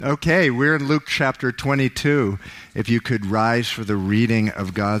Okay, we're in Luke chapter 22. If you could rise for the reading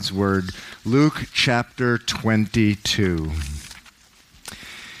of God's word. Luke chapter 22.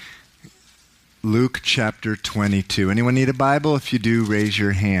 Luke chapter 22. Anyone need a Bible? If you do, raise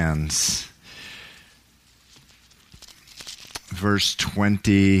your hands. Verse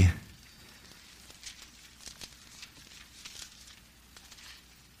 28.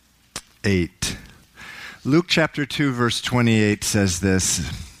 Luke chapter 2, verse 28 says this.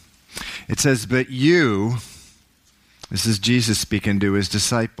 It says, "But you," this is Jesus speaking to his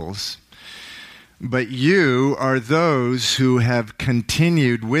disciples, "but you are those who have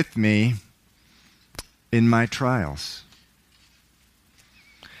continued with me in my trials.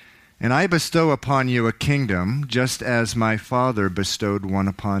 And I bestow upon you a kingdom, just as my Father bestowed one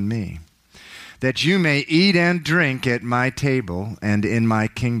upon me, that you may eat and drink at my table and in my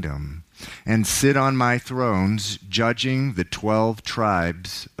kingdom, and sit on my thrones, judging the 12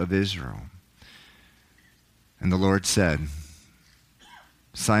 tribes of Israel." And the Lord said,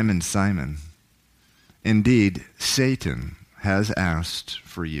 "Simon, Simon, indeed Satan has asked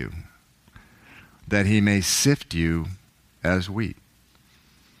for you, that he may sift you as wheat.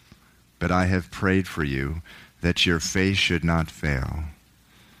 But I have prayed for you, that your faith should not fail.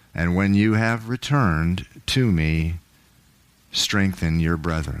 And when you have returned to me, strengthen your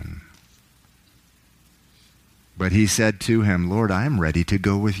brethren." But he said to him, "Lord, I am ready to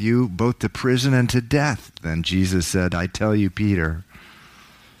go with you both to prison and to death." Then Jesus said, "I tell you, Peter,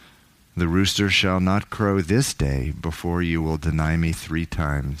 the rooster shall not crow this day before you will deny me 3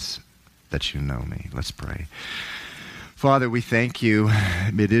 times that you know me." Let's pray. Father, we thank you.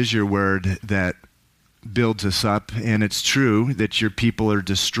 It is your word that builds us up, and it's true that your people are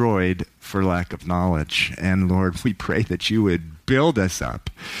destroyed for lack of knowledge. And Lord, we pray that you would build us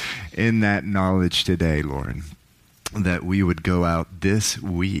up in that knowledge today, Lord, that we would go out this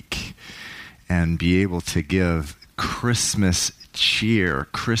week and be able to give Christmas cheer,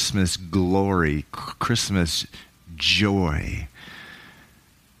 Christmas glory, Christmas joy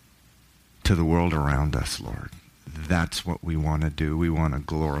to the world around us, Lord. That's what we want to do. We want to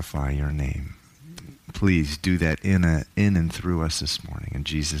glorify your name. Please do that in and through us this morning. In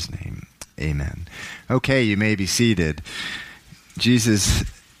Jesus' name, amen. Okay, you may be seated. Jesus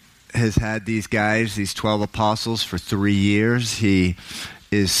has had these guys, these 12 apostles, for 3 years. He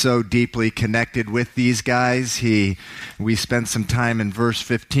is so deeply connected with these guys. We spent some time in verse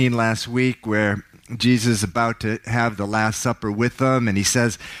 15 last week where Jesus is about to have the Last Supper with them, and he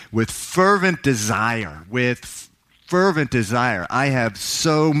says, with fervent desire, I have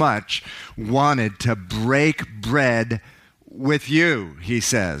so much wanted to break bread with you, he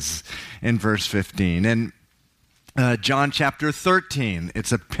says in verse 15. And John chapter 13,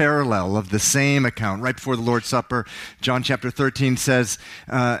 it's a parallel of the same account. Right before the Lord's Supper, John chapter 13 says,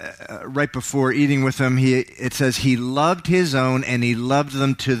 right before eating with them, it says, he loved his own and he loved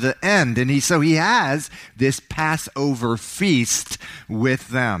them to the end. And so he has this Passover feast with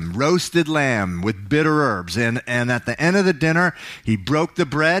them, roasted lamb with bitter herbs. And at the end of the dinner, he broke the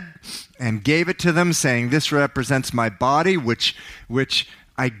bread and gave it to them, saying, "This represents my body, which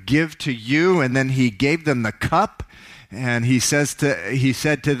I give to you." And then he gave them the cup, and he said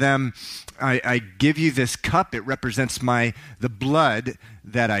to them, I give you this cup. It represents the blood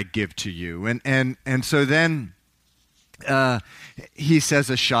that I give to you. And so then he says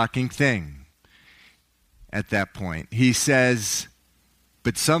a shocking thing at that point. He says,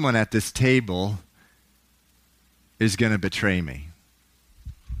 "But someone at this table is going to betray me.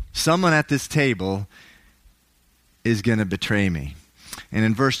 Someone at this table is going to betray me." And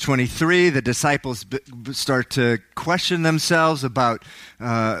in verse 23, the disciples start to question themselves about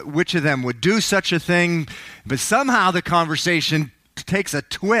which of them would do such a thing. But somehow the conversation takes a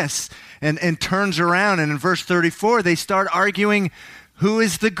twist and turns around. And in verse 34, they start arguing who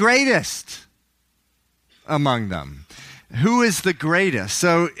is the greatest among them. Who is the greatest?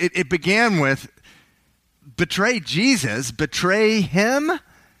 So it began with, betray Jesus, betray him?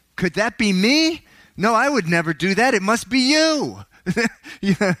 Could that be me? No, I would never do that. It must be you.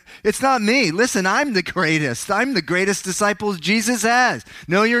 Yeah, it's not me. Listen, I'm the greatest. I'm the greatest disciples Jesus has.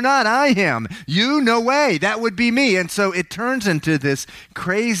 No, you're not. I am. You? No way. That would be me. And so it turns into this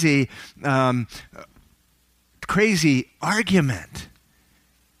crazy argument.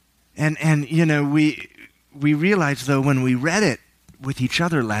 And you know, we realized, though, when we read it with each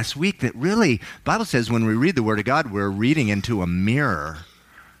other last week, that really, the Bible says when we read the Word of God, we're reading into a mirror.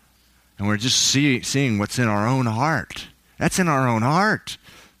 And we're just seeing what's in our own heart. That's in our own heart,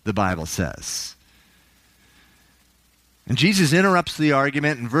 the Bible says. And Jesus interrupts the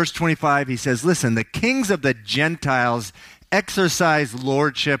argument. In verse 25, he says, "Listen, the kings of the Gentiles exercise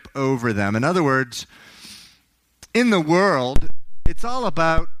lordship over them. In other words, in the world, it's all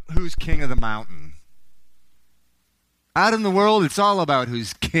about who's king of the mountain. Out in the world, it's all about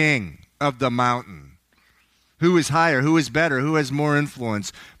who's king of the mountain. Who is higher, who is better, who has more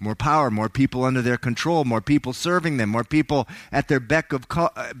influence, more power, more people under their control, more people serving them, more people at their beck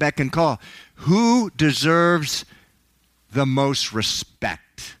and call. Who deserves the most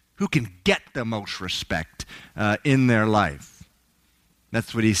respect? Who can get the most respect in their life?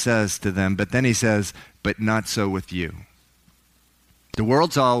 That's what he says to them. But then he says, but not so with you. The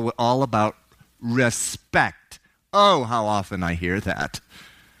world's all about respect. Oh, how often I hear that.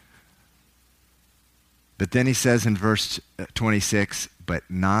 But then he says in verse 26, but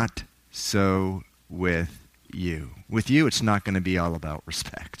not so with you. With you, it's not going to be all about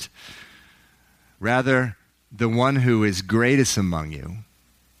respect. Rather, the one who is greatest among you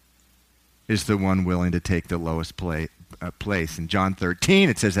is the one willing to take the lowest place. In John 13,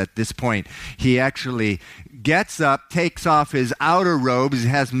 it says at this point, he actually gets up, takes off his outer robes, he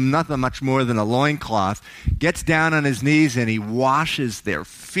has nothing much more than a loincloth, gets down on his knees, and he washes their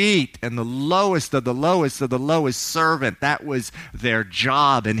feet. And the lowest of the lowest of the lowest servant, that was their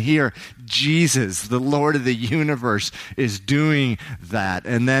job. And here, Jesus, the Lord of the universe, is doing that.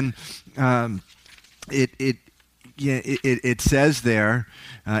 And then it says there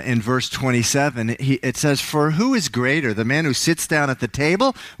in verse 27, it says, for who is greater, the man who sits down at the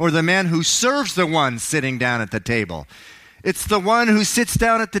table or the man who serves the one sitting down at the table? It's the one who sits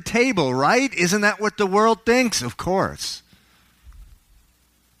down at the table, right? Isn't that what the world thinks? Of course.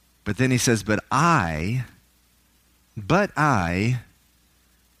 But then he says, but I am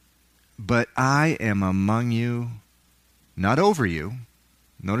among you, not over you.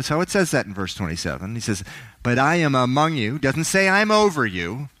 Notice how it says that in verse 27. He says, but I am among you. Doesn't say I'm over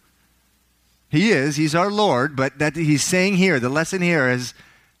you. He's our Lord, but that he's saying here, the lesson here is,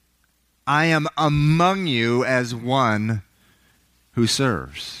 I am among you as one who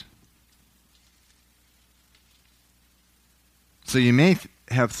serves. So you may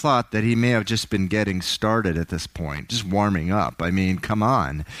have thought that he may have just been getting started at this point, just warming up. I mean, come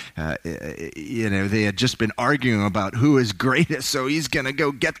on. They had just been arguing about who is greatest, so he's going to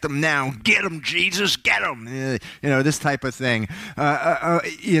go get them now. Get them, Jesus, get them. This type of thing.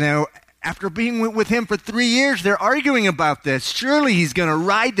 After being with him for 3 years, they're arguing about this. Surely he's going to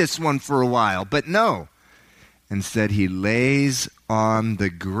ride this one for a while. But no. Instead, he lays on the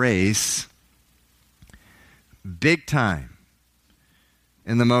grace big time.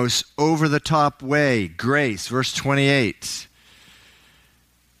 In the most over-the-top way, grace. Verse 28.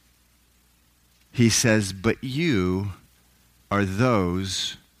 He says, but you are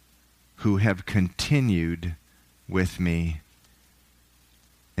those who have continued with me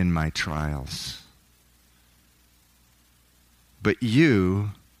in my trials. But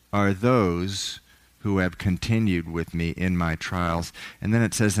you are those who have continued with me in my trials. And then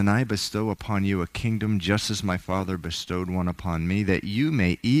it says, and I bestow upon you a kingdom just as my Father bestowed one upon me, that you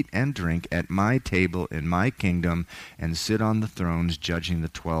may eat and drink at my table in my kingdom and sit on the thrones judging the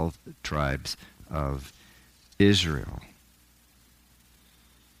 12 tribes of Israel.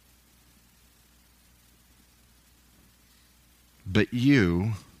 But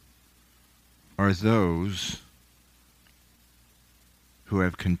you are those who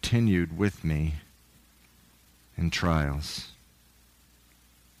have continued with me in trials.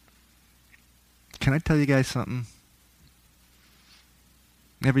 Can I tell you guys something?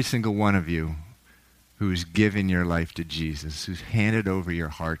 Every single one of you who's given your life to Jesus, who's handed over your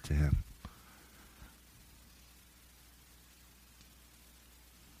heart to him,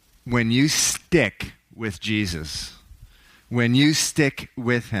 when you stick with Jesus, when you stick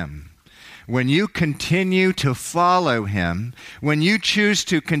with him, when you continue to follow him, when you choose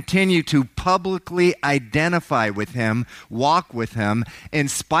to continue to publicly identify with him, walk with him, in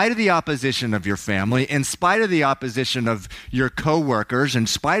spite of the opposition of your family, in spite of the opposition of your coworkers, in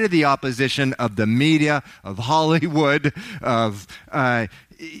spite of the opposition of the media, of Hollywood, of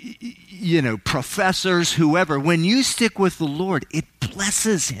professors, whoever, when you stick with the Lord, it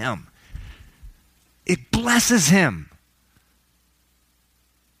blesses him. It blesses him.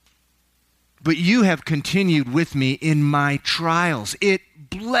 But you have continued with me in my trials. It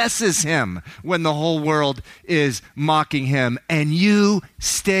blesses him when the whole world is mocking him, and you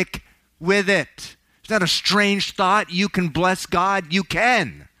stick with it. Is that a strange thought? You can bless God? You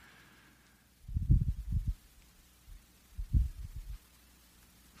can.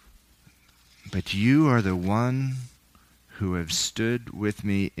 But you are the one who have stood with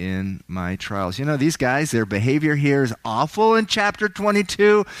me in my trials. You know, these guys, their behavior here is awful in chapter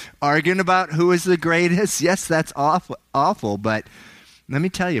 22, arguing about who is the greatest. Yes, that's awful, but let me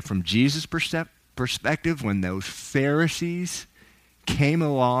tell you, from Jesus' perspective, when those Pharisees came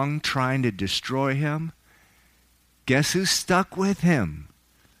along trying to destroy him, guess who stuck with him?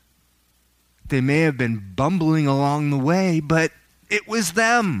 They may have been bumbling along the way, but it was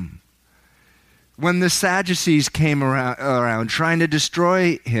them. When the Sadducees came around trying to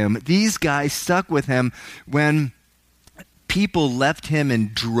destroy him, these guys stuck with him when people left him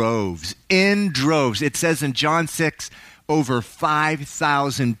in droves. In droves. It says in John 6, over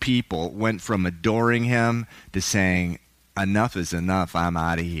 5,000 people went from adoring him to saying, enough is enough, I'm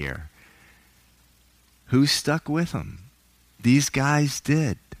out of here. Who stuck with him? These guys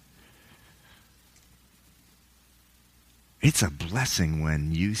did. It's a blessing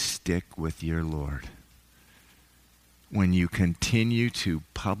when you stick with your Lord. When you continue to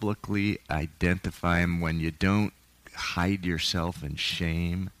publicly identify him, when you don't hide yourself in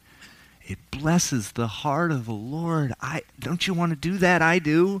shame. It blesses the heart of the Lord. Don't you want to do that? I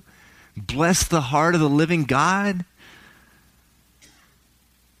do. Bless the heart of the living God.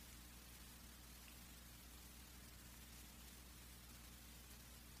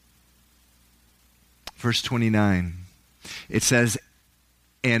 Verse 29. It says,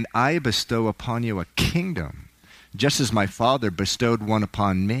 and I bestow upon you a kingdom, just as my Father bestowed one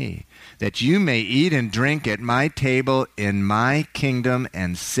upon me, that you may eat and drink at my table in my kingdom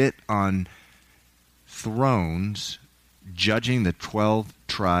and sit on thrones, judging the 12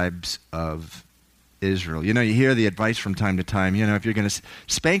 tribes of Israel. You know, you hear the advice from time to time, you know, if you're going to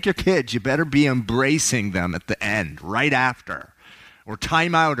spank your kids, you better be embracing them at the end, right after, or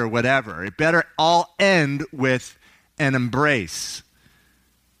time out or whatever. It better all end with an embrace.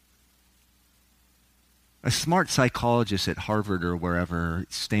 A smart psychologist at Harvard or wherever,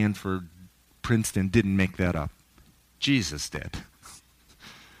 Stanford, Princeton, didn't make that up. Jesus did.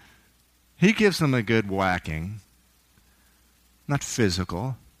 He gives them a good whacking, not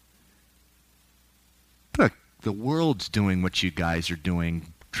physical. Look, the world's doing what you guys are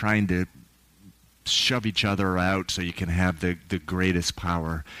doing, trying to shove each other out so you can have the greatest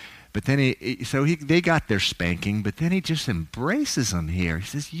power. But then they got their spanking, but then he just embraces them here. He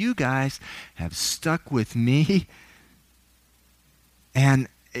says, you guys have stuck with me, and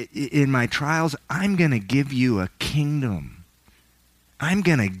in my trials, I'm going to give you a kingdom. I'm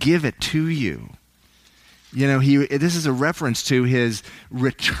going to give it to you. You know, this is a reference to his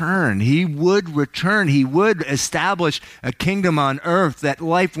return. He would return. He would establish a kingdom on earth. That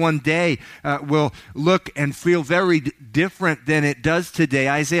life one day will look and feel very different than it does today.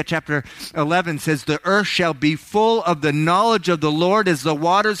 Isaiah chapter 11 says, the earth shall be full of the knowledge of the Lord as the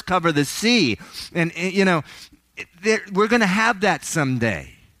waters cover the sea. And, you know, we're going to have that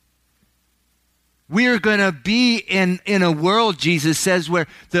someday. We are going to be in a world, Jesus says, where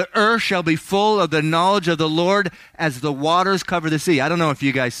the earth shall be full of the knowledge of the Lord as the waters cover the sea. I don't know if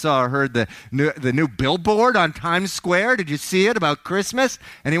you guys saw or heard the new billboard on Times Square. Did you see it about Christmas?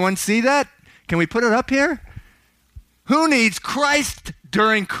 Anyone see that? Can we put it up here? Who needs Christ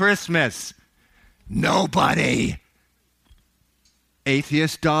during Christmas? Nobody.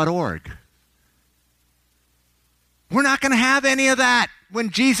 Atheist.org. We're not going to have any of that when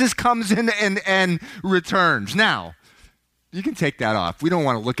Jesus comes in and returns. Now, you can take that off. We don't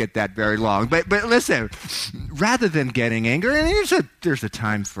want to look at that very long. But listen, rather than getting angry, and there's a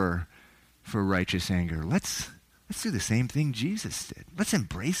time for righteous anger. Let's do the same thing Jesus did. Let's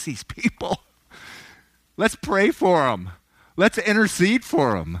embrace these people. Let's pray for them. Let's intercede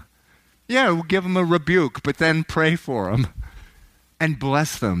for them. Yeah, we'll give them a rebuke, but then pray for them and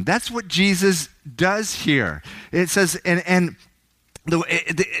bless them. That's what Jesus does here. It says, and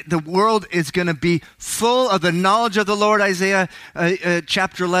the world is going to be full of the knowledge of the Lord, Isaiah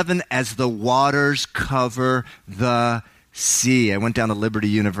chapter 11, as the waters cover the sea. I went down to Liberty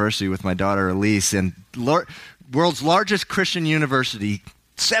University with my daughter Elise, and world's largest Christian university,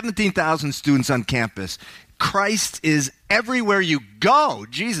 17,000 students on campus. Christ is everywhere you go.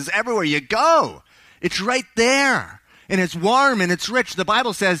 Jesus, everywhere you go. It's right there. And it's warm and it's rich. The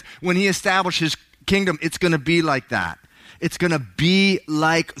Bible says when he establishes kingdom, it's going to be like that. It's going to be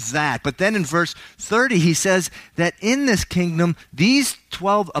like that. But then in verse 30, he says that in this kingdom, these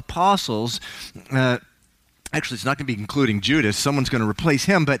 12 apostles, actually it's not going to be including Judas, someone's going to replace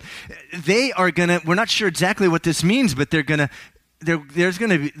him, but they are going to, we're not sure exactly what this means, but there's going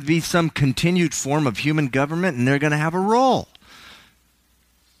to be some continued form of human government, and they're going to have a role.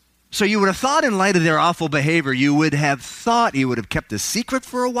 So you would have thought, in light of their awful behavior, you would have thought he would have kept a secret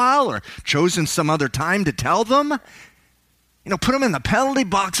for a while or chosen some other time to tell them. Put them in the penalty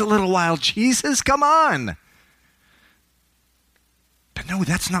box a little while. Jesus, come on. But no,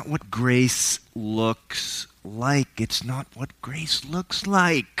 that's not what grace looks like. It's not what grace looks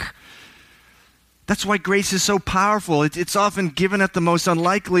like. That's why grace is so powerful. It's often given at the most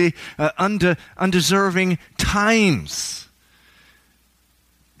unlikely, undeserving times.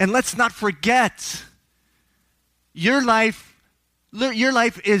 And let's not forget, your life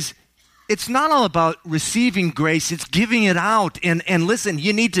is, it's not all about receiving grace, it's giving it out. And listen,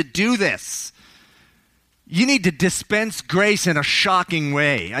 you need to do this. You need to dispense grace in a shocking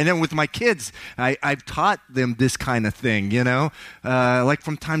way. I know with my kids, I've taught them this kind of thing, like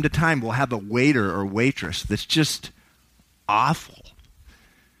from time to time, we'll have a waiter or waitress that's just awful.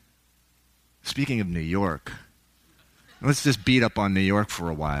 Speaking of New York, let's just beat up on New York for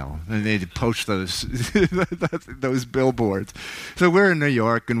a while. And they post those those billboards. So we're in New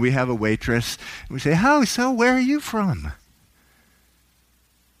York, and we have a waitress. And we say, so where are you from?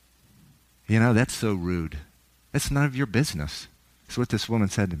 That's so rude. That's none of your business. That's what this woman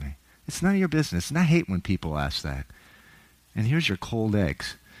said to me. It's none of your business. And I hate when people ask that. And here's your cold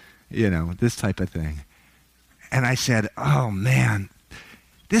eggs. This type of thing. And I said, oh, man,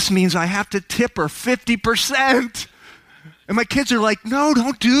 this means I have to tip her 50%. And my kids are like, no,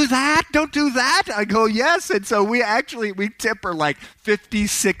 don't do that. Don't do that. I go, yes. And so we tip her like 50,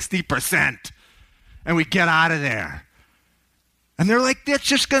 60%. And we get out of there. And they're like, that's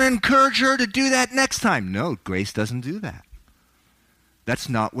just going to encourage her to do that next time. No, grace doesn't do that. That's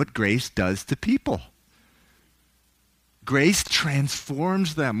not what grace does to people. Grace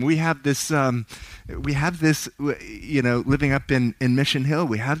transforms them. We have this, living up in Mission Hill,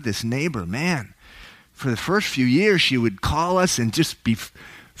 we have this neighbor, man. For the first few years, she would call us and just be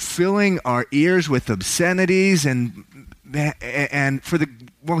filling our ears with obscenities and for the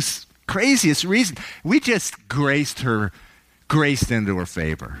most craziest reason, we just graced into her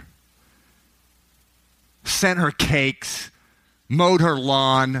favor. Sent her cakes, mowed her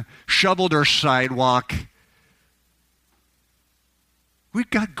lawn, shoveled her sidewalk. We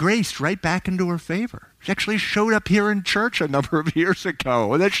got graced right back into her favor. She actually showed up here in church a number of years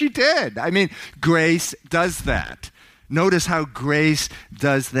ago. And that she did. I mean, grace does that. Notice how grace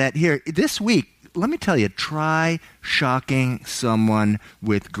does that here. This week, let me tell you, try shocking someone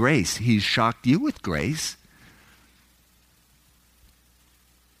with grace. He's shocked you with grace.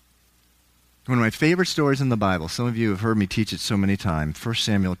 One of my favorite stories in the Bible, some of you have heard me teach it so many times, 1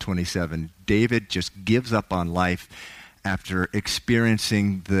 Samuel 27, David just gives up on life after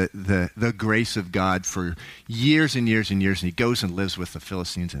experiencing the grace of God for years and years and years, and he goes and lives with the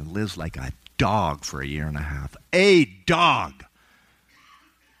Philistines and lives like a dog for a year and a half. A dog!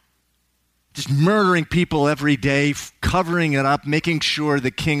 Just murdering people every day, covering it up, making sure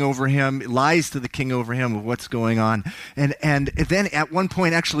the king over him, lies to the king over him of what's going on. And then at one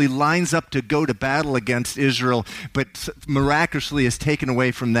point actually lines up to go to battle against Israel, but miraculously is taken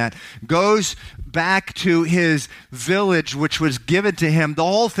away from that. Goes back to his village, which was given to him. The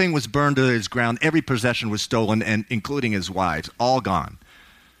whole thing was burned to his ground. Every possession was stolen, and including his wives, all gone.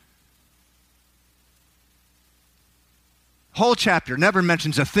 Whole chapter never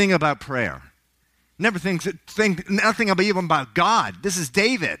mentions a thing about prayer. Never nothing even about God. This is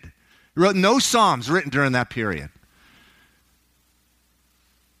David. He wrote no Psalms written during that period.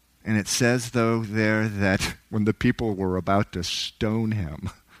 And it says, though, there that when the people were about to stone him,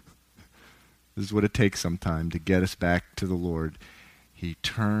 this is what it takes sometime to get us back to the Lord. He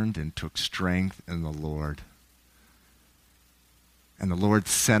turned and took strength in the Lord. And the Lord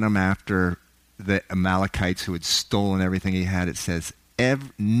sent him after the Amalekites who had stolen everything he had. It says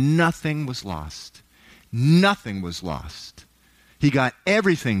nothing was lost. Nothing was lost. He got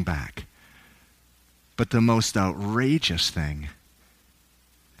everything back. But the most outrageous thing,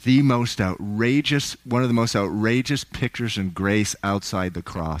 one of the most outrageous pictures in grace outside the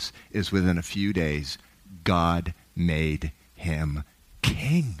cross is within a few days, God made him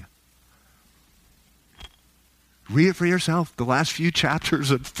king. Read it for yourself, the last few chapters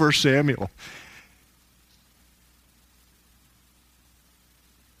of 1 Samuel.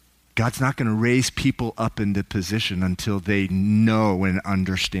 God's not going to raise people up into position until they know and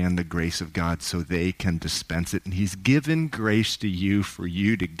understand the grace of God so they can dispense it. And he's given grace to you for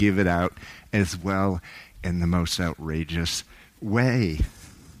you to give it out as well in the most outrageous way.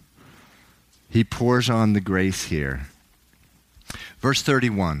 He pours on the grace here. Verse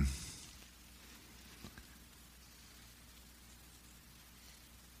 31.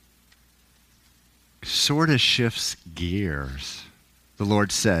 Sort of shifts gears. The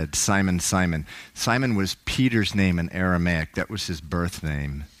Lord said, Simon, Simon. Simon was Peter's name in Aramaic. That was his birth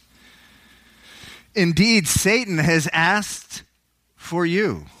name. Indeed, Satan has asked for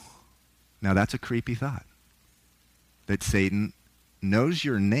you. Now that's a creepy thought. That Satan knows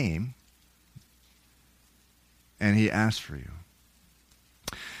your name and he asks for you.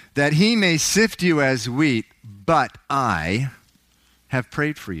 That he may sift you as wheat, but I have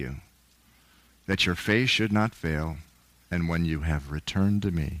prayed for you, that your faith should not fail, and when you have returned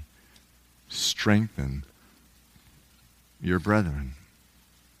to me, strengthen your brethren.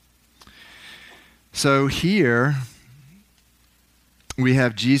 So here we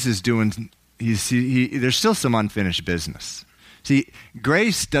have Jesus doing, there's still some unfinished business. See,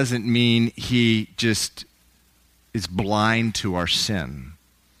 grace doesn't mean he just is blind to our sin.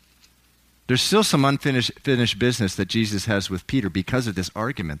 There's still some unfinished business that Jesus has with Peter because of this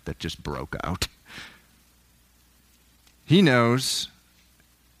argument that just broke out. He knows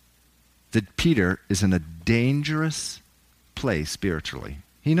that Peter is in a dangerous place spiritually.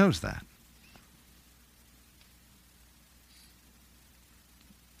 He knows that.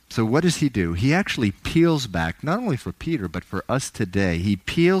 So what does he do? He actually peels back, not only for Peter, but for us today. He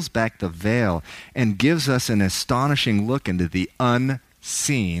peels back the veil and gives us an astonishing look into the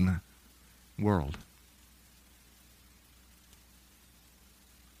unseen world.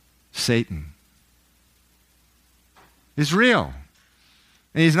 Satan is real.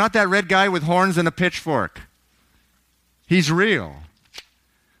 And he's not that red guy with horns and a pitchfork. He's real.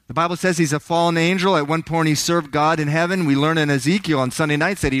 The Bible says he's a fallen angel. At one point he served God in heaven. We learn in Ezekiel on Sunday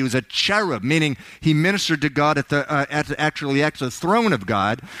nights that he was a cherub, meaning he ministered to God at the throne of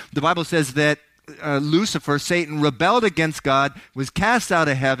God. The Bible says that Lucifer, Satan, rebelled against God, was cast out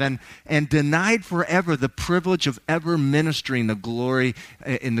of heaven, and denied forever the privilege of ever ministering the glory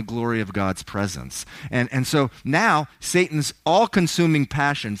in the glory of God's presence. And so now Satan's all-consuming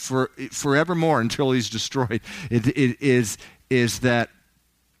passion for forevermore until he's destroyed is that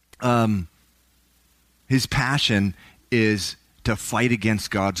his passion is to fight against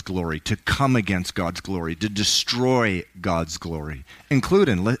God's glory, to come against God's glory, to destroy God's glory,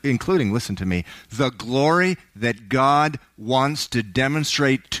 including, listen to me, the glory that God wants to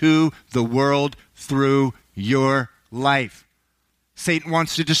demonstrate to the world through your life. Satan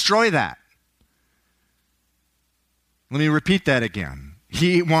wants to destroy that. Let me repeat that again.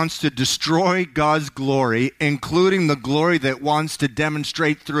 He wants to destroy God's glory, including the glory that wants to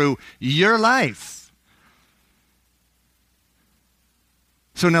demonstrate through your life.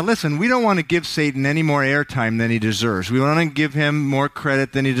 So now listen, we don't want to give Satan any more airtime than he deserves. We want to give him more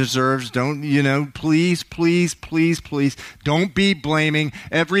credit than he deserves. Please, don't be blaming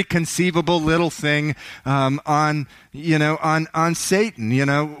every conceivable little thing on Satan.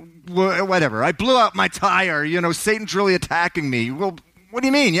 Whatever. I blew out my tire. Satan's really attacking me. Well, what do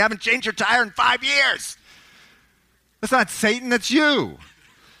you mean? You haven't changed your tire in 5 years. That's not Satan, that's you.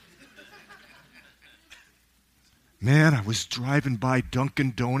 Man, I was driving by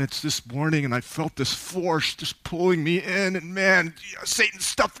Dunkin' Donuts this morning and I felt this force just pulling me in, and man, Satan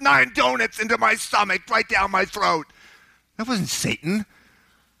stuffed 9 donuts into my stomach, right down my throat. That wasn't Satan.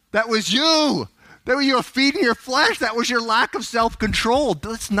 That was you. That was you feeding your flesh. That was your lack of self-control.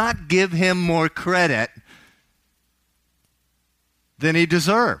 Let's not give him more credit than he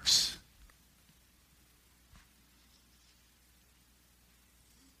deserves.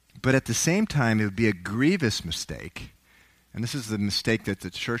 But at the same time, it would be a grievous mistake, and this is the mistake that the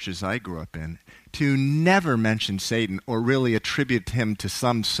churches I grew up in, to never mention Satan or really attribute him to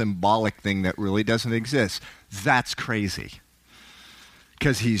some symbolic thing that really doesn't exist. That's crazy.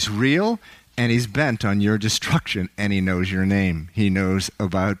 Because he's real, and he's bent on your destruction, and he knows your name. He knows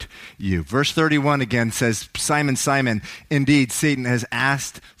about you. Verse 31 again says, Simon, Simon, indeed Satan has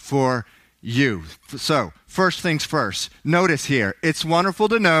asked for you. So, first things first, notice here, it's wonderful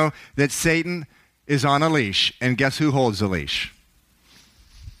to know that Satan is on a leash, and guess who holds the leash?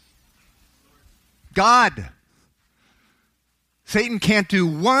 God. Satan can't do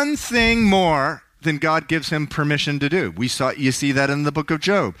one thing more than God gives him permission to do. You see that in the book of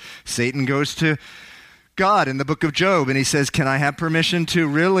Job. Satan goes to God in the book of Job, and he says, can I have permission to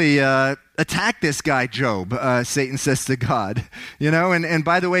really attack this guy, Job? Satan says to God, and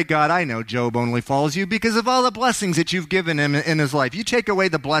by the way, God, I know Job only follows you because of all the blessings that you've given him in his life. You take away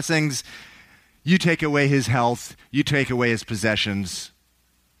the blessings, you take away his health, you take away his possessions,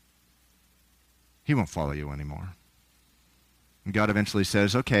 he won't follow you anymore. And God eventually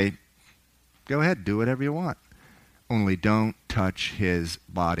says, okay, go ahead, do whatever you want. Only don't touch his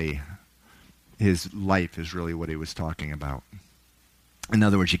body. His life is really what he was talking about. In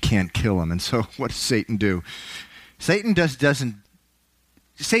other words, you can't kill him. And so what does Satan do? Satan's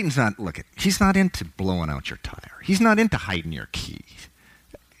not into blowing out your tire. He's not into hiding your keys.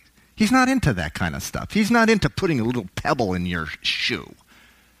 He's not into that kind of stuff. He's not into putting a little pebble in your shoe.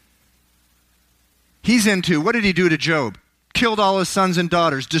 He's into, what did he do to Job? Killed all his sons and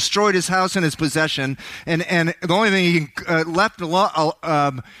daughters, destroyed his house and his possession, and the only thing he left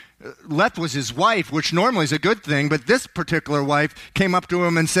was his wife, which normally is a good thing, but this particular wife came up to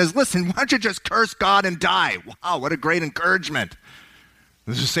him and says, listen, why don't you just curse God and die? Wow, what a great encouragement.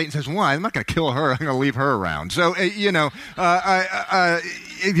 This is Satan says, why? I'm not going to kill her. I'm going to leave her around. So, this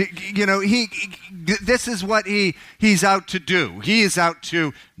is what he's out to do. He is out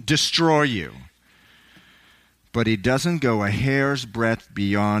to destroy you. But he doesn't go a hair's breadth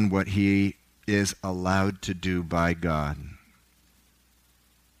beyond what he is allowed to do by God.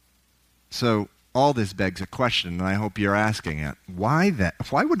 So all this begs a question, and I hope you're asking it. Why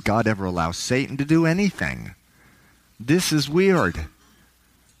would God ever allow Satan to do anything? This is weird.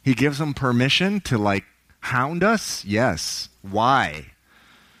 He gives him permission to hound us? Yes. Why?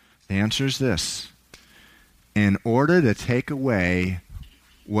 The answer is this. In order to take away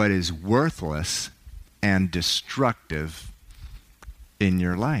what is worthless and destructive in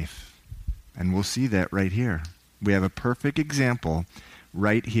your life. And we'll see that right here. We have a perfect example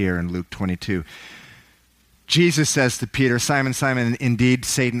right here in Luke 22. Jesus says to Peter, Simon, Simon, indeed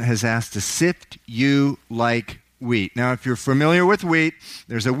Satan has asked to sift you like wheat. Now, if you're familiar with wheat,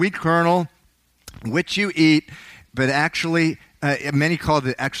 there's a wheat kernel, which you eat, but actually, many call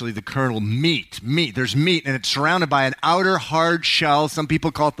the kernel meat. There's meat, and it's surrounded by an outer hard shell. Some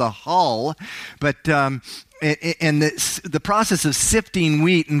people call it the hull. But and the process of sifting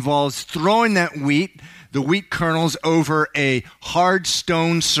wheat involves throwing the wheat kernels over a hard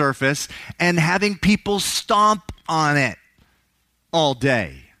stone surface and having people stomp on it all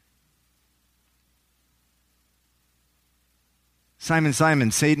day. Simon,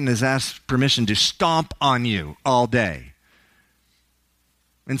 Simon, Satan has asked permission to stomp on you all day.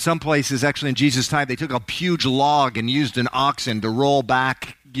 In some places, actually in Jesus' time, they took a huge log and used an oxen to roll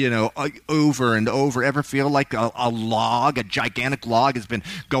back, over and over. Ever feel like a gigantic log has been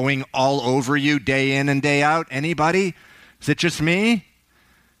going all over you day in and day out? Anybody? Is it just me?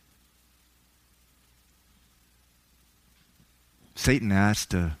 Satan asked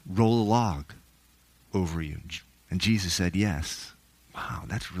to roll a log over you, and Jesus said yes. Wow,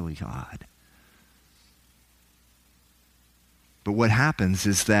 that's really odd. But what happens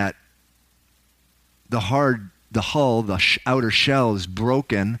is that the hull, the outer shell is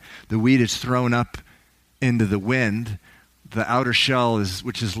broken. The wheat is thrown up into the wind. The outer shell,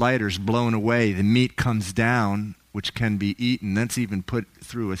 which is lighter, is blown away. The meat comes down, which can be eaten. That's even put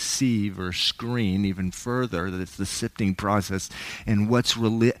through a sieve or screen even further. That's the sifting process. And what's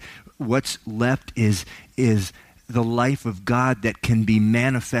left is the life of God that can be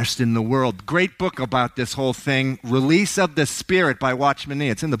manifest in the world. Great book about this whole thing, Release of the Spirit by Watchman Nee.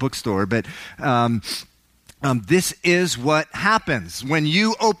 It's in the bookstore, but this is what happens when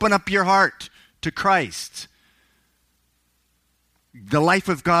you open up your heart to Christ. The life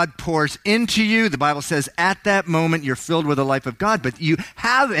of God pours into you. The Bible says at that moment you're filled with the life of God, but you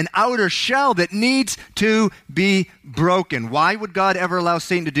have an outer shell that needs to be broken. Why would God ever allow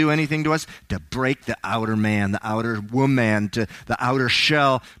Satan to do anything to us? To break the outer man, the outer woman, the outer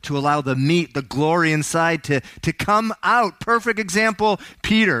shell, to allow the meat, the glory inside to come out. Perfect example,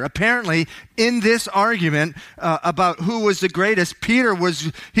 Peter. Apparently, in this argument about who was the greatest, Peter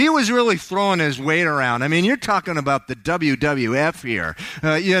was really throwing his weight around. I mean, you're talking about the WWF here.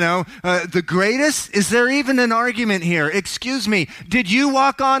 The greatest? Is there even an argument here? Excuse me, did you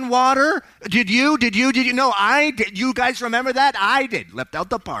walk on water? Did you? No, I did. You guys remember that? I did. Left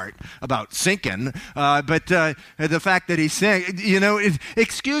out the part about sinking. But the fact that he sank,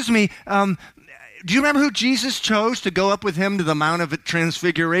 excuse me, do you remember who Jesus chose to go up with him to the Mount of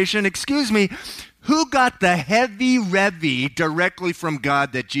Transfiguration? Excuse me, who got the heavy revy directly from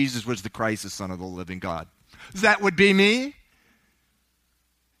God that Jesus was the Christ, the Son of the living God? That would be me.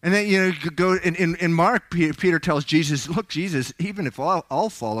 And then, you could go in Mark, Peter tells Jesus, look, Jesus, even if I'll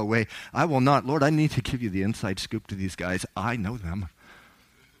fall away, I will not. Lord, I need to give you the inside scoop to these guys. I know them.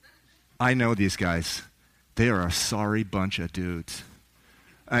 I know these guys. They are a sorry bunch of dudes.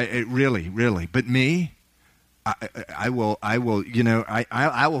 Really. But me, I will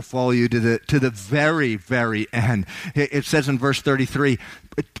follow you to the very, very end. It says in verse 33,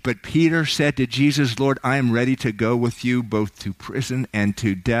 but Peter said to Jesus, Lord, I am ready to go with you both to prison and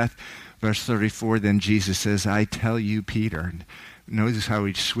to death. Verse 34, then Jesus says, I tell you, Peter. Notice how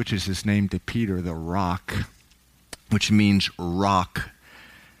he switches his name to Peter, the rock, which means rock.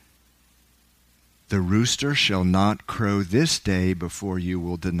 The rooster shall not crow this day before you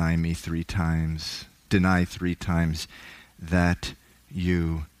will deny 3 times that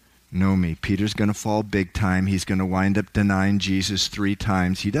you know me. Peter's going to fall big time. He's going to wind up denying Jesus 3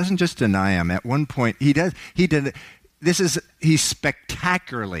 times. He doesn't just deny him. At one point, he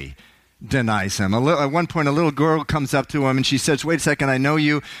spectacularly denies him. At one point, a little girl comes up to him and she says, wait a second, I know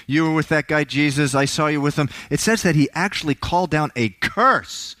you. You were with that guy Jesus. I saw you with him. It says that he actually called down a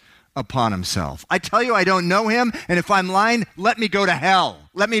curse upon himself. I tell you, I don't know him, and if I'm lying, let me go to hell.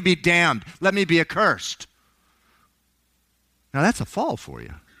 Let me be damned. Let me be accursed. Now that's a fall for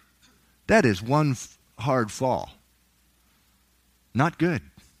you. That is one hard fall. Not good.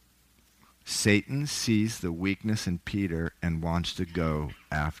 Satan sees the weakness in Peter and wants to go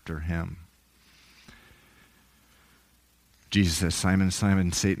after him. Jesus says, Simon,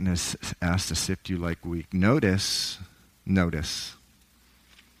 Simon, Satan has asked to sift you like wheat. Notice,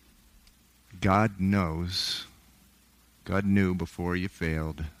 God knew before you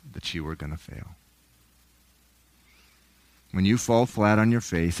failed that you were going to fail. When you fall flat on your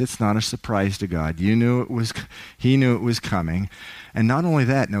face, it's not a surprise to God. He knew it was coming. And not only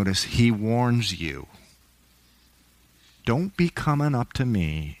that, notice, he warns you. Don't be coming up to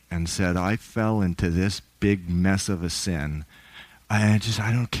me and said, I fell into this big mess of a sin.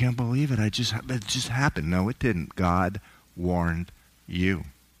 Can't believe it. It just happened. No, it didn't. God warned you.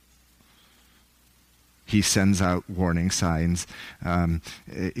 He sends out warning signs.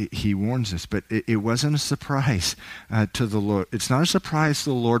 He warns us, but it wasn't a surprise to the Lord. It's not a surprise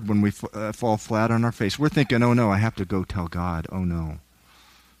to the Lord when we fall flat on our face. We're thinking, oh no, I have to go tell God. Oh no.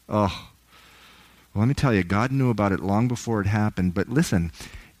 Oh. Well, let me tell you, God knew about it long before it happened, but listen,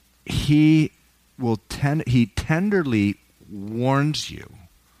 he tenderly warns you.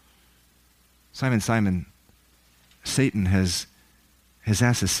 Simon, Simon, Satan has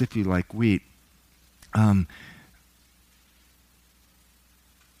asked to sift you like wheat.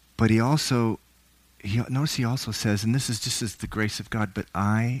 But he also says, and this is just as the grace of God, but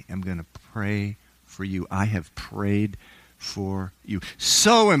I am going to pray for you. I have prayed for you.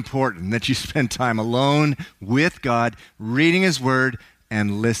 So important that you spend time alone with God, reading his word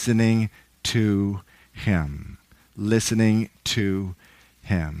and listening to him. Listening to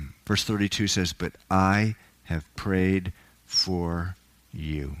him. Verse 32 says, but I have prayed for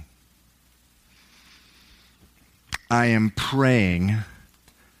you. I am praying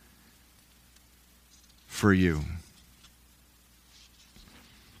for you.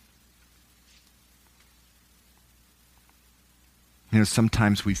 You know,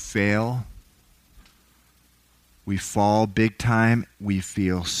 sometimes we fail. We fall big time. We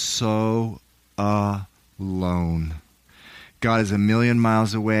feel so alone. God is 1,000,000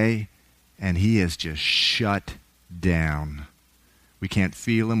 miles away, and he is just shut down. We can't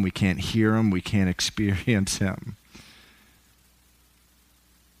feel him. We can't hear him. We can't experience him.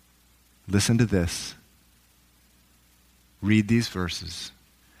 Listen to this. Read these verses.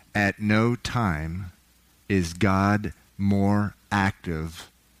 At no time is God more active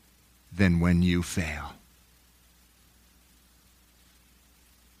than when you fail.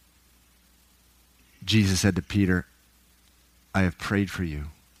 Jesus said to Peter, I have prayed for you.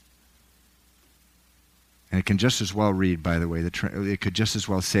 And it can just as well read, by the way, it could just as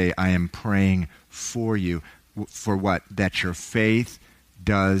well say, I am praying for you. For what? That your faith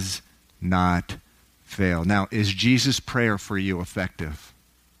does not fail. Now, is Jesus' prayer for you effective?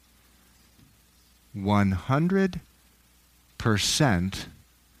 100%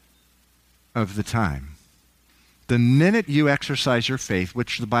 of the time. The minute you exercise your faith,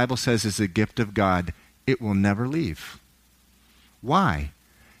 which the Bible says is a gift of God, it will never leave. Why?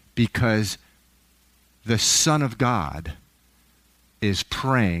 Because the Son of God is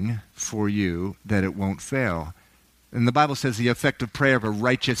praying for you that it won't fail. And the Bible says the effective prayer of a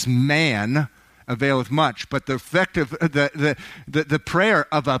righteous man availeth much, but the prayer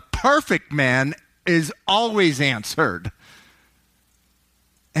of a perfect man is always answered.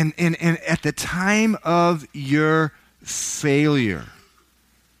 And at the time of your failure,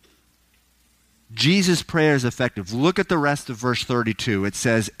 Jesus' prayer is effective. Look at the rest of verse 32. It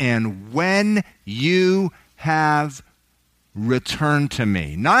says, and when you have returned to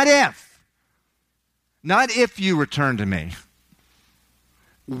me, not if you return to me.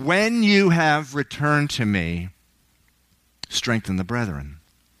 When you have returned to me, strengthen the brethren.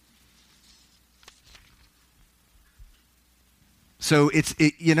 So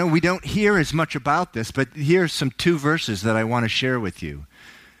we don't hear as much about this, but here's some 2 verses that I want to share with you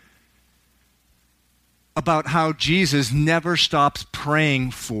about how Jesus never stops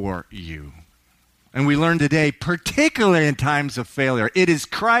praying for you. And we learn today, particularly in times of failure, it is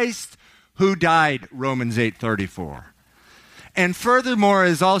Christ who died, Romans 8:34. and furthermore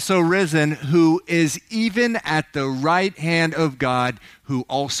is also risen, who is even at the right hand of God, who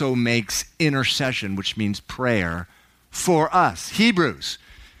also makes intercession, which means prayer, for us. Hebrews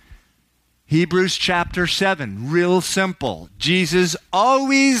chapter 7, real simple. Jesus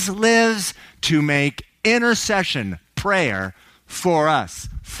always lives to make intercession, prayer, for us,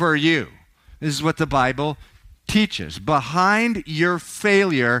 for you. This is what the Bible teaches. Behind your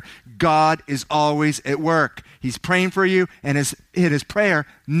failure, God is always at work. He's praying for you, and his prayer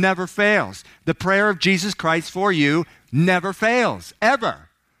never fails. The prayer of Jesus Christ for you never fails, ever.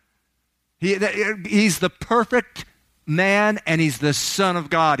 He's the perfect man, and he's the Son of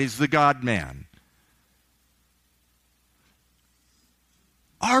God. He's the God-man.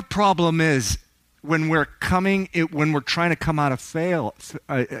 Our problem is when we're trying to come out of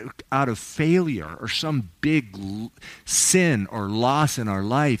failure or some big sin or loss in our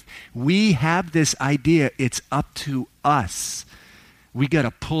life, we have this idea it's up to us. We got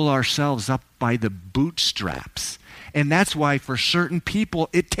to pull ourselves up by the bootstraps. And that's why for certain people,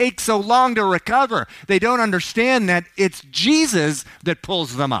 it takes so long to recover. They don't understand that it's Jesus that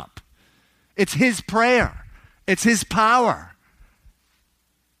pulls them up. It's his prayer. It's his power.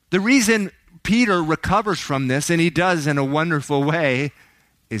 The reason Peter recovers from this, and he does in a wonderful way,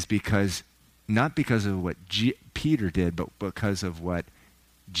 is not because of what Peter did, but because of what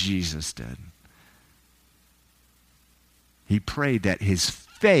Jesus did. He prayed that his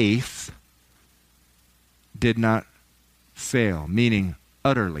faith did not fail, meaning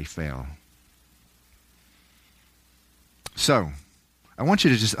utterly fail. So, I want you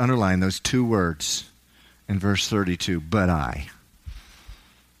to just underline those two words in verse 32, but I.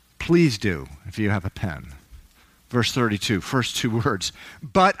 Please do, if you have a pen. Verse 32, first two words.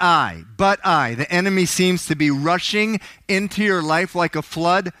 But I. The enemy seems to be rushing into your life like a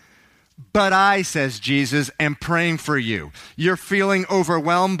flood. But I, says Jesus, am praying for you. You're feeling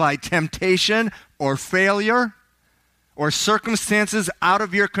overwhelmed by temptation or failure or circumstances out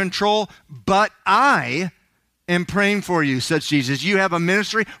of your control. But I am praying for you, says Jesus. You have a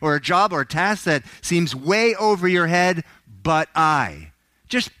ministry or a job or a task that seems way over your head. But I.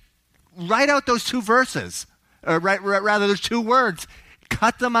 Just write out those two verses, or rather those two words.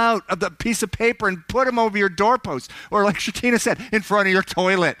 Cut them out of the piece of paper and put them over your doorpost, or like Shatina said, in front of your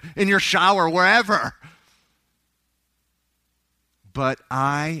toilet, in your shower, wherever. But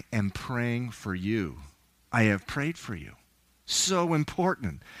I am praying for you. I have prayed for you. So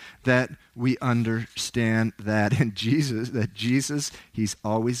important that we understand that in Jesus, he's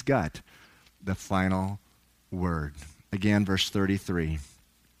always got the final word. Again, verse 33.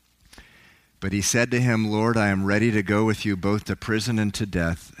 But he said to him, Lord, I am ready to go with you both to prison and to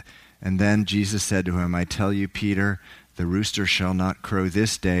death. And then Jesus said to him, I tell you, Peter, the rooster shall not crow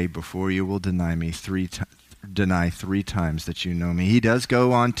this day before you will deny three times that you know me. He does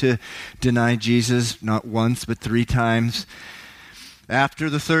go on to deny Jesus, not once, but 3 times.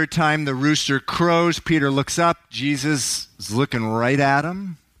 After the third time, the rooster crows. Peter looks up. Jesus is looking right at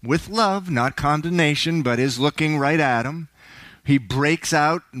him with love, not condemnation, but is looking right at him. He breaks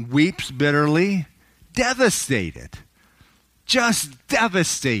out and weeps bitterly, devastated, just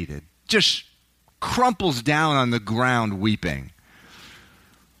devastated, just crumples down on the ground weeping.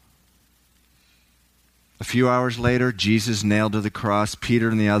 A few hours later, Jesus nailed to the cross. Peter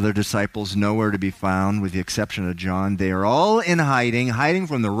and the other disciples nowhere to be found, with the exception of John. They are all in hiding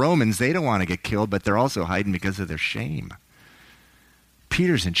from the Romans. They don't want to get killed, but they're also hiding because of their shame.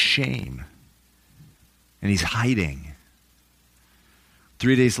 Peter's in shame, and he's hiding.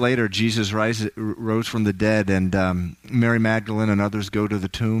 3 days later, Jesus rose from the dead, and Mary Magdalene and others go to the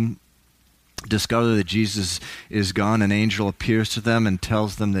tomb, discover that Jesus is gone. An angel appears to them and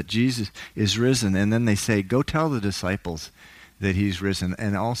tells them that Jesus is risen. And then they say, go tell the disciples that he's risen,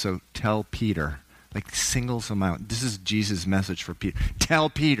 and also tell Peter. Like, singles them out. This is Jesus' message for Peter. Tell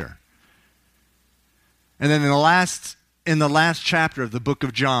Peter. And then in the last chapter of the book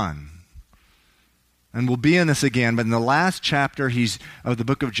of John, and we'll be in this again, but in the last chapter of the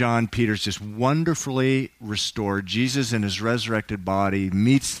book of John, Peter's just wonderfully restored. Jesus in his resurrected body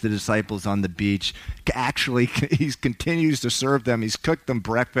meets the disciples on the beach. Actually, he continues to serve them. He's cooked them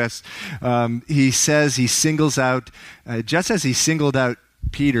breakfast. He says he singles out, just as he singled out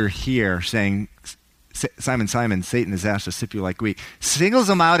Peter here, saying, Simon, Simon, Satan has asked to sift you like wheat. Singles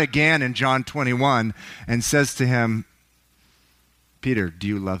him out again in John 21 and says to him, Peter, do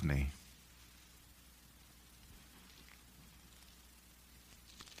you love me?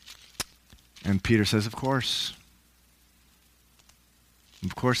 And Peter says, of course.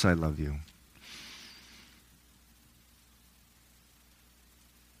 Of course I love you.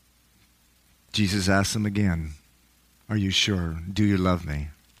 Jesus asks him again, Are you sure? Do you love me?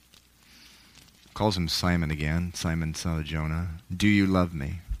 Calls him Simon again, Simon, son of Jonah. Do you love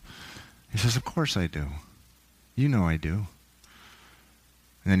me? He says, of course I do. You know I do.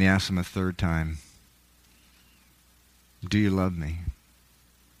 And then he asks him a third time, do you love me?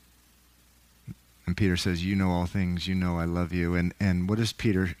 And Peter says, you know all things, you know I love you. And what does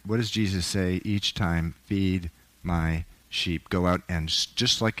Jesus say each time? Feed my sheep. Go out and,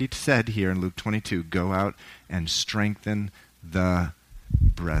 just like he said here in Luke 22, go out and strengthen the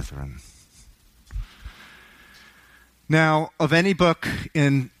brethren. Now, of any book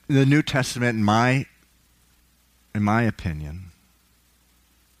in the New Testament, in my opinion,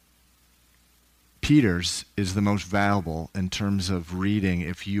 Peter's is the most valuable in terms of reading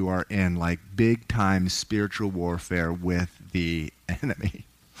if you are in like big time spiritual warfare with the enemy.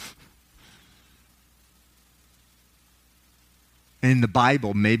 In the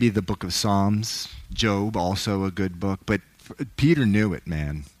Bible, maybe the book of Psalms, Job, also a good book, but Peter knew it,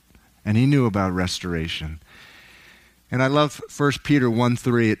 man. And he knew about restoration. And I love 1 Peter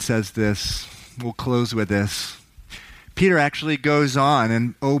 1:3. It says this. We'll close with this. Peter actually goes on,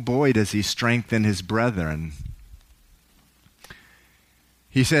 and oh boy, does he strengthen his brethren.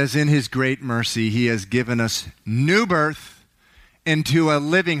 He says, in his great mercy, he has given us new birth into a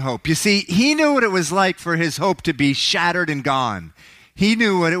living hope. You see, he knew what it was like for his hope to be shattered and gone. He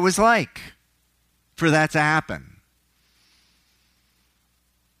knew what it was like for that to happen.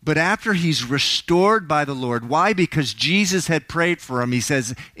 But after he's restored by the Lord, why? Because Jesus had prayed for him. He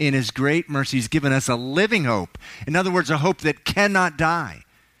says, in his great mercy, he's given us a living hope. In other words, a hope that cannot die.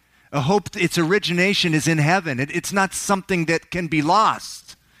 A hope, its origination is in heaven. It's not something that can be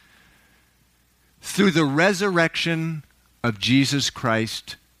lost. Through the resurrection of Jesus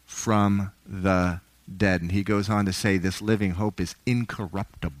Christ from the dead. And he goes on to say this living hope is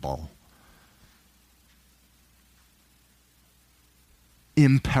incorruptible,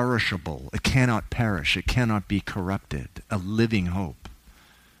 imperishable. It cannot perish. It cannot be corrupted. A living hope.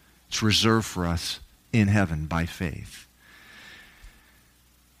 It's reserved for us in heaven by faith.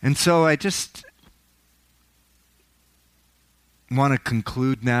 And so I just want to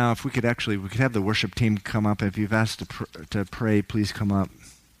conclude now. If we could have the worship team come up. If you've asked to pray, please come up.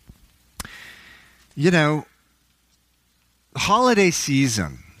 You know, holiday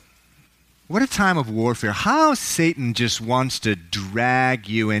season. What a time of warfare. How Satan just wants to drag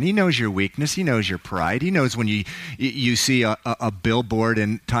you in. He knows your weakness. He knows your pride. He knows when you see a billboard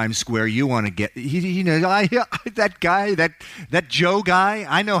in Times Square, you want to get, he knows, that guy, that Joe guy,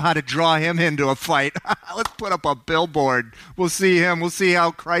 I know how to draw him into a fight. Let's put up a billboard. We'll see him. We'll see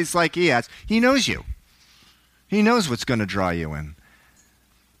how Christ-like he is. He knows you. He knows what's going to draw you in.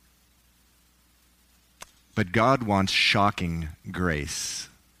 But God wants shocking grace.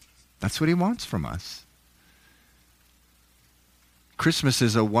 That's what he wants from us. Christmas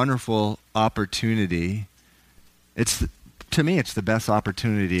is a wonderful opportunity. To me, it's the best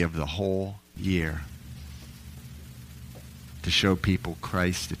opportunity of the whole year to show people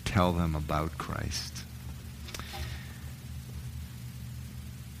Christ, to tell them about Christ.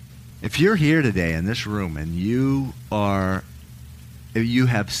 If you're here today in this room and you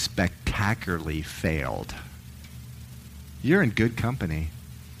have spectacularly failed, you're in good company.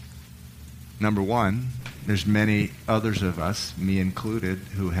 Number one, there's many others of us, me included,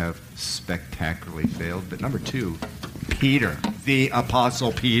 who have spectacularly failed. But number two, Peter, the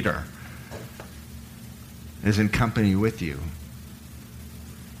Apostle Peter, is in company with you.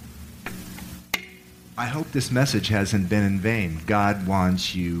 I hope this message hasn't been in vain. God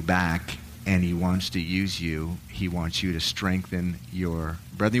wants you back, and he wants to use you. He wants you to strengthen your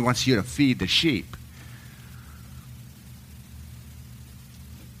brother. He wants you to feed the sheep.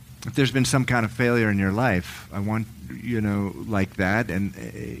 If there's been some kind of failure in your life, I want, like that, and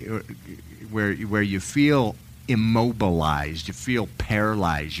where you feel immobilized, you feel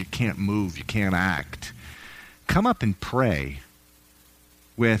paralyzed, you can't move, you can't act, come up and pray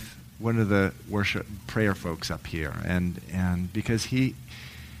with one of the worship prayer folks up here, and because he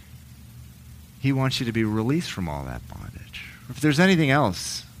wants you to be released from all that bondage. If there's anything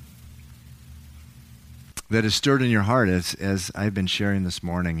else that is stirred in your heart as I've been sharing this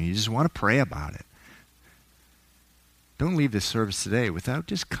morning, and you just want to pray about it, don't leave this service today without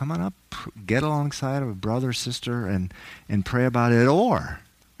just coming up, get alongside of a brother or sister and pray about it. Or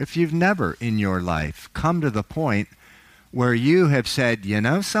if you've never in your life come to the point where you have said, you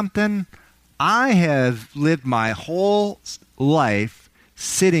know something, I have lived my whole life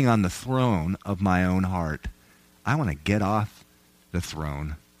sitting on the throne of my own heart. I want to get off the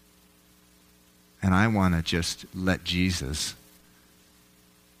throne. And I want to just let Jesus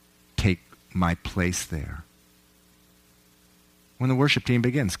take my place there. when the worship team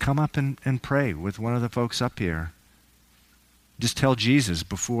begins, come up and pray with one of the folks up here. Just tell Jesus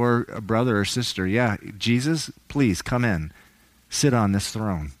before a brother or sister, yeah, Jesus, please come in. Sit on this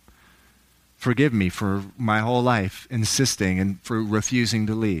throne. Forgive me for my whole life insisting and for refusing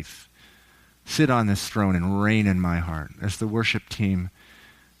to leave. Sit on this throne and reign in my heart as the worship team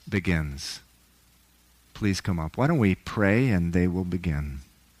begins. Please come up. Why don't we pray and they will begin.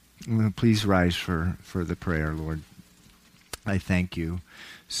 Please rise for the prayer, Lord. I thank you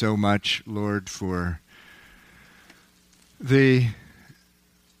so much, Lord, for the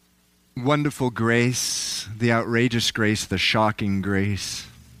wonderful grace, the outrageous grace, the shocking grace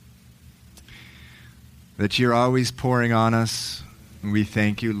that you're always pouring on us. We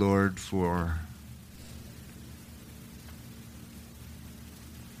thank you, Lord, for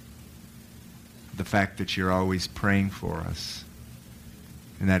the fact that you're always praying for us,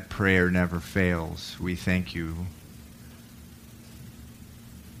 and that prayer never fails. We thank you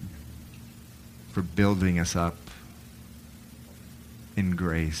for building us up in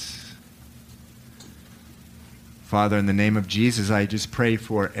grace. Father, in the name of Jesus, I just pray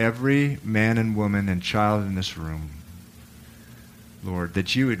for every man and woman and child in this room, Lord,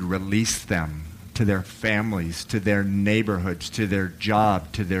 that you would release them to their families, to their neighborhoods, to their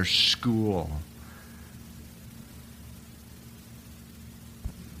job, to their school,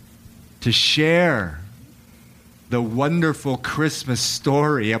 to share the wonderful Christmas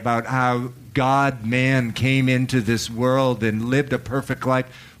story about how God, man, came into this world and lived a perfect life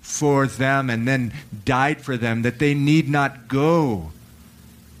for them and then died for them, that they need not go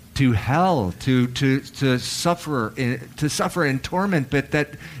to hell to suffer in torment, but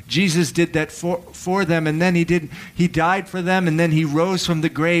that Jesus did that for them, and then he died for them, and then he rose from the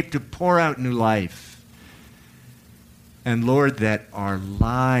grave to pour out new life. And Lord, that our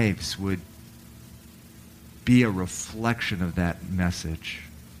lives would be a reflection of that message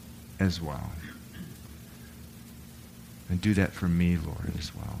as well. And do that for me, Lord,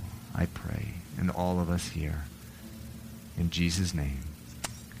 as well, I pray, and all of us here. In Jesus' name,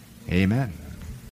 amen.